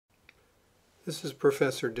This is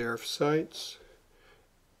Professor Derf Seitz.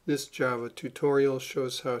 This Java tutorial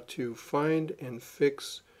shows how to find and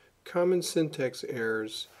fix common syntax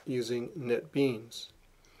errors using NetBeans.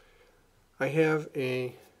 I have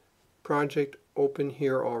a project open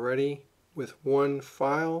here already with one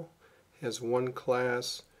file, has one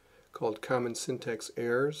class called Common Syntax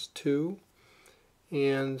Errors 2,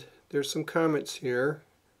 and there's some comments here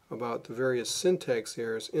about the various syntax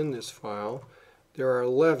errors in this file. There are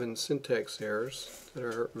 11 syntax errors that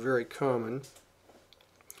are very common.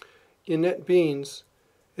 In NetBeans,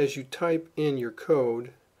 as you type in your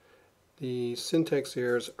code, the syntax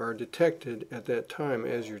errors are detected at that time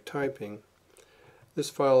as you're typing. This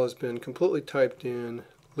file has been completely typed in,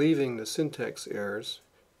 leaving the syntax errors,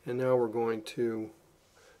 and now we're going to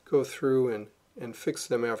go through and fix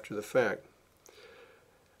them after the fact.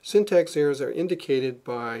 Syntax errors are indicated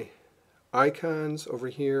by icons over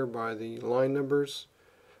here, by the line numbers,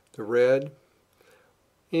 the red,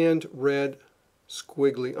 and red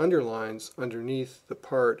squiggly underlines underneath the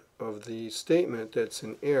part of the statement that's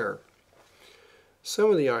in error. Some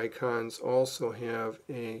of the icons also have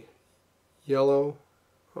a yellow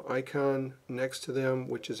icon next to them,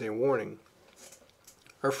 which is a warning.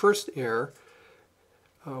 Our first error,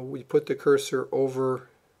 we put the cursor over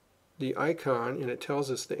the icon and it tells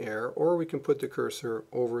us the error, or we can put the cursor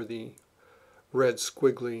over the red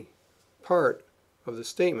squiggly part of the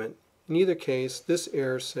statement. In either case, this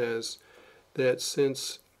error says that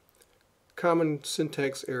since Common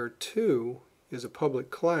Syntax Error 2 is a public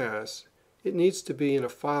class, it needs to be in a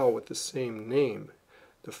file with the same name.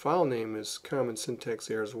 The file name is Common Syntax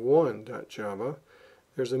Errors 1.java.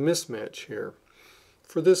 There's a mismatch here.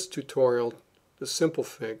 For this tutorial, the simple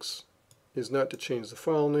fix is not to change the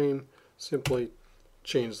file name, simply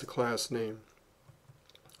change the class name.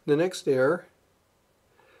 The next error,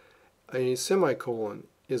 a semicolon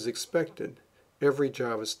is expected. Every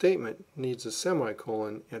Java statement needs a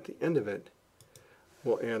semicolon at the end of it.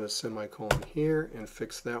 We'll add a semicolon here and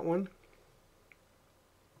fix that one.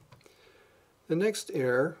 The next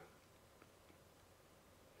error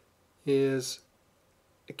is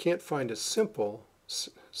I can't find a symbol.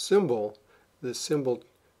 The symbol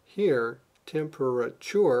here,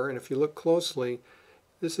 temperature, and if you look closely,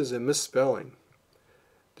 this is a misspelling.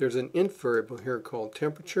 There's an int variable here called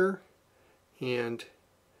temperature, and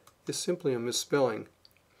it's simply a misspelling.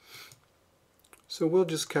 So we'll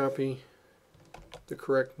just copy the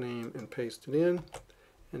correct name and paste it in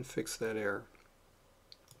and fix that error.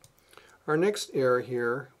 Our next error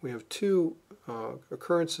here, we have two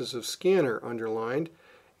occurrences of scanner underlined,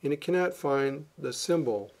 and it cannot find the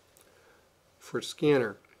symbol for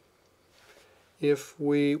scanner. If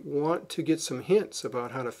we want to get some hints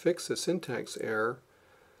about how to fix a syntax error,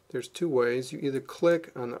 there's two ways. You either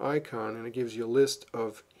click on the icon and it gives you a list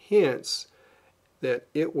of hints that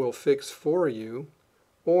it will fix for you,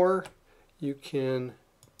 or you can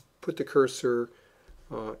put the cursor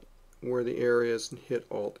where the error is and hit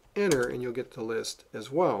Alt-Enter and you'll get the list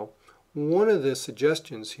as well. One of the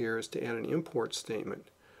suggestions here is to add an import statement.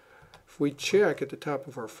 If we check at the top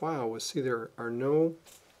of our file, we'll see there are no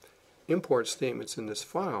import statements in this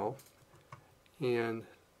file, and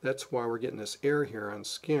that's why we're getting this error here on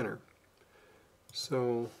scanner.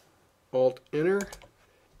 So Alt-Enter,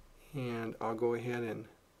 and I'll go ahead and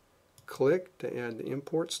click to add the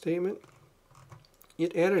import statement.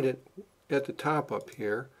 It added it at the top up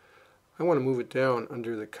here. I want to move it down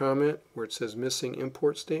under the comment where it says missing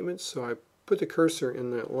import statements, so I put the cursor in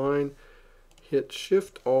that line, hit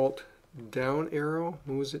Shift Alt down arrow,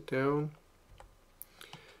 moves it down,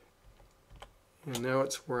 and now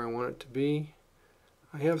it's where I want it to be.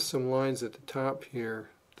 I have some lines at the top here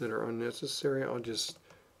that are unnecessary. I'll just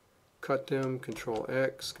cut them, Control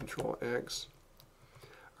X, Control X.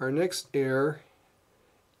 Our next error,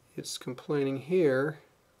 it's complaining here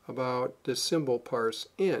about the symbol parse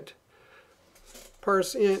int.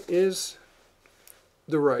 Parse int is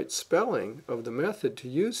the right spelling of the method to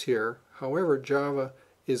use here. However, Java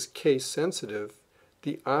is case sensitive.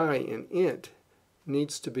 The I in int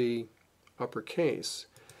needs to be uppercase.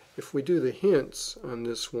 If we do the hints on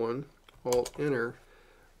this one, Alt-Enter,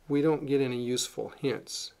 we don't get any useful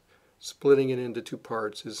hints. Splitting it into two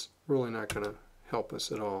parts is really not going to help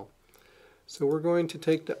us at all. So we're going to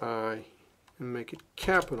take the I and make it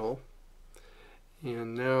capital,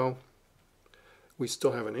 and now we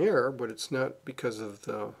still have an error, but it's not because of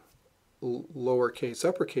the lowercase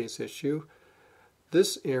uppercase issue.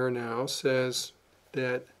 This error now says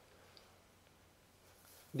that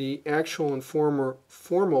the actual and formal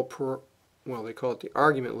well, they call it the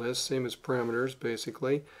argument list, same as parameters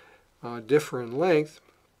basically, differ in length.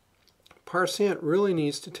 parseInt really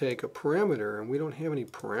needs to take a parameter, and we don't have any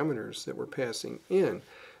parameters that we're passing in.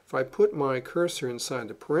 If I put my cursor inside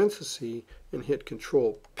the parenthesis and hit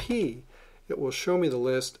Control P, it will show me the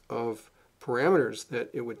list of parameters that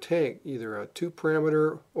it would take, either a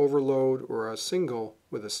 2-parameter overload or a single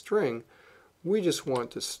with a string. We just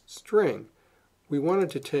want the string. We wanted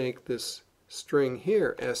to take this string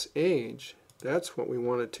here, sage, that's what we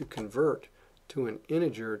wanted to convert to an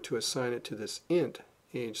integer to assign it to this int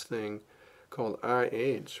age thing called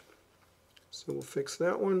iage. So we'll fix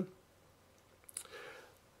that one.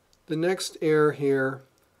 The next error here,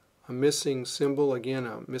 a missing symbol, again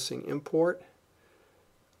a missing import.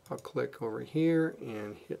 I'll click over here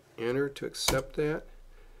and hit enter to accept that.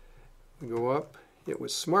 We go up. It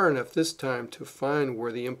was smart enough this time to find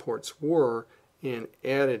where the imports were and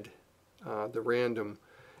added the random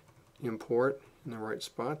import in the right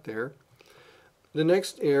spot there. The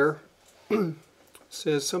next error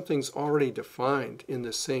says something's already defined in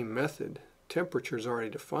the same method. Temperature is already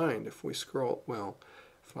defined. If we scroll, well,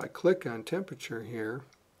 if I click on temperature here,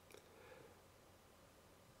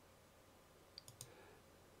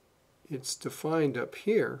 it's defined up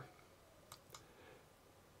here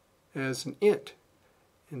as an int,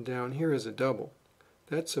 and down here is a double.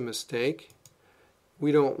 That's a mistake.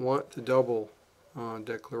 We don't want the double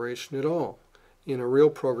declaration at all. In a real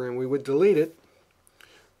program we would delete it,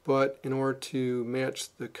 but in order to match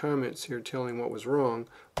the comments here telling what was wrong,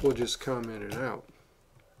 we'll just comment it out.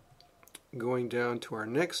 Going down to our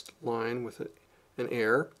next line with an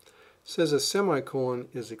error, it says a semicolon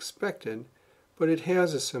is expected, but it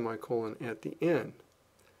has a semicolon at the end.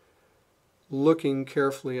 Looking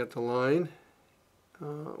carefully at the line,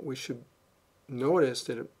 we should notice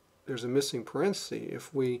that there's a missing parenthesis.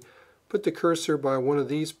 If we put the cursor by one of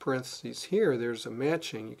these parentheses here, there's a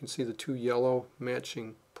matching. You can see the 2 yellow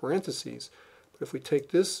matching parentheses. But if we take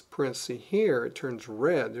this parenthesis here, it turns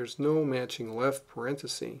red. There's no matching left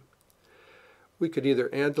parenthesis. We could either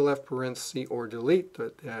add the left parenthesis or delete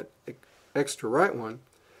that extra right one.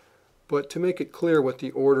 But to make it clear what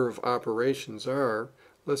the order of operations are,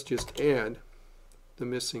 let's just add the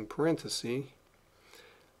missing parenthesis.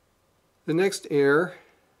 The next error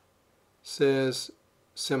says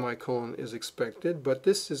semicolon is expected, but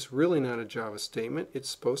this is really not a Java statement. It's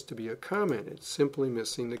supposed to be a comment. It's simply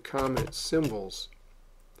missing the comment symbols.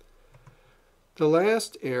 The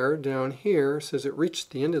last error down here says it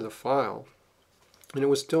reached the end of the file, and it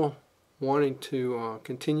was still wanting to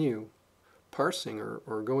continue parsing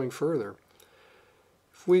or going further.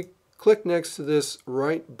 If we click next to this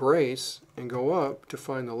right brace and go up to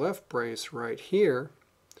find the left brace right here,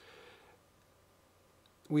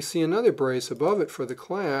 we see another brace above it for the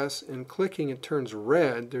class, and clicking it turns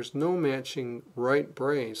red. There's no matching right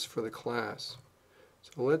brace for the class.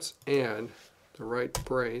 So let's add the right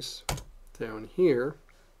brace down here,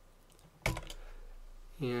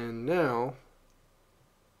 and now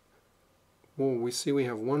we see we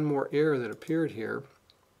have one more error that appeared here.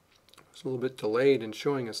 It's a little bit delayed in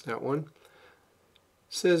showing us that one. It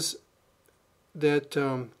says that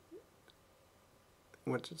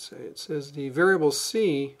what does it say? It says the variable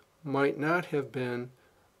C might not have been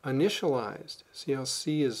initialized. See how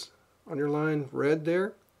C is underlined red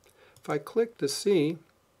there? If I click the C,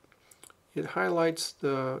 it highlights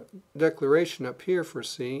the declaration up here for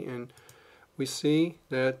C, and we see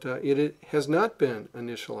that it has not been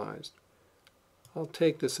initialized. I'll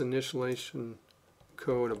take this initialization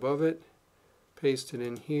code above it, paste it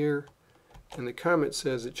in here, and the comment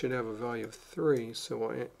says it should have a value of 3, so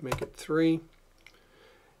I'll make it 3.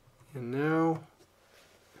 And now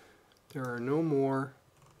there are no more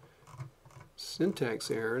syntax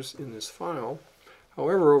errors in this file.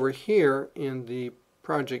 However, over here in the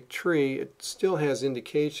project tree, it still has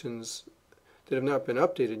indications that have not been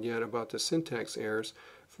updated yet about the syntax errors.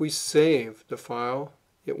 If we save the file,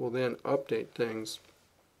 it will then update things.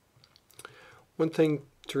 One thing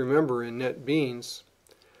to remember in NetBeans,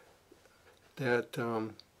 that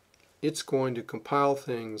it's going to compile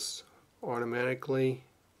things automatically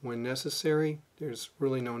when necessary. There's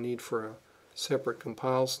really no need for a separate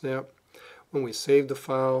compile step. When we save the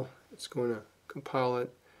file, it's going to compile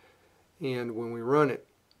it, and when we run it,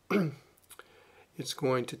 it's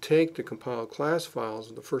going to take the compiled class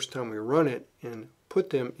files the first time we run it and put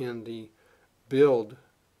them in the build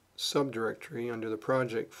subdirectory under the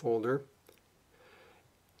project folder.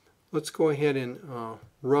 Let's go ahead and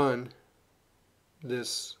run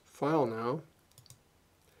this file now.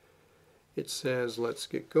 It says let's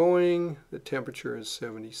get going. The temperature is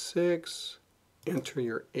 76. Enter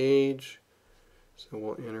your age. So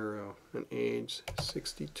we'll enter an age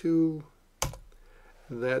 62.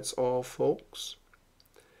 That's all, folks.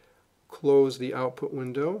 close the output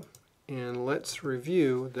window, and let's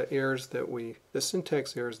review the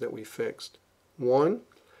syntax errors that we fixed. 1.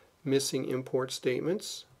 Missing import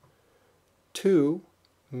statements. 2.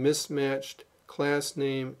 Mismatched class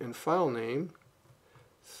name and file name.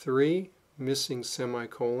 3. Missing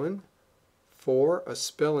semicolon. 4. A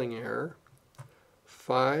spelling error.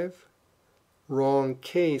 5. Wrong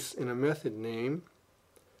case in a method name.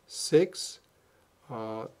 6.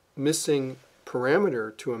 Missing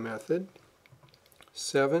parameter to a method.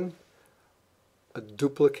 7. A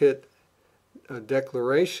duplicate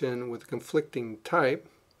declaration with conflicting type.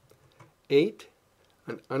 8.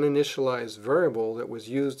 An uninitialized variable that was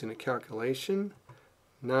used in a calculation.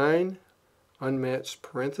 9. Unmatched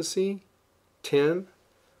parenthesis. 10.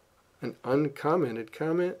 An uncommented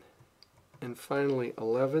comment. And finally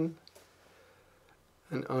 11.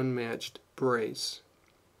 An unmatched brace.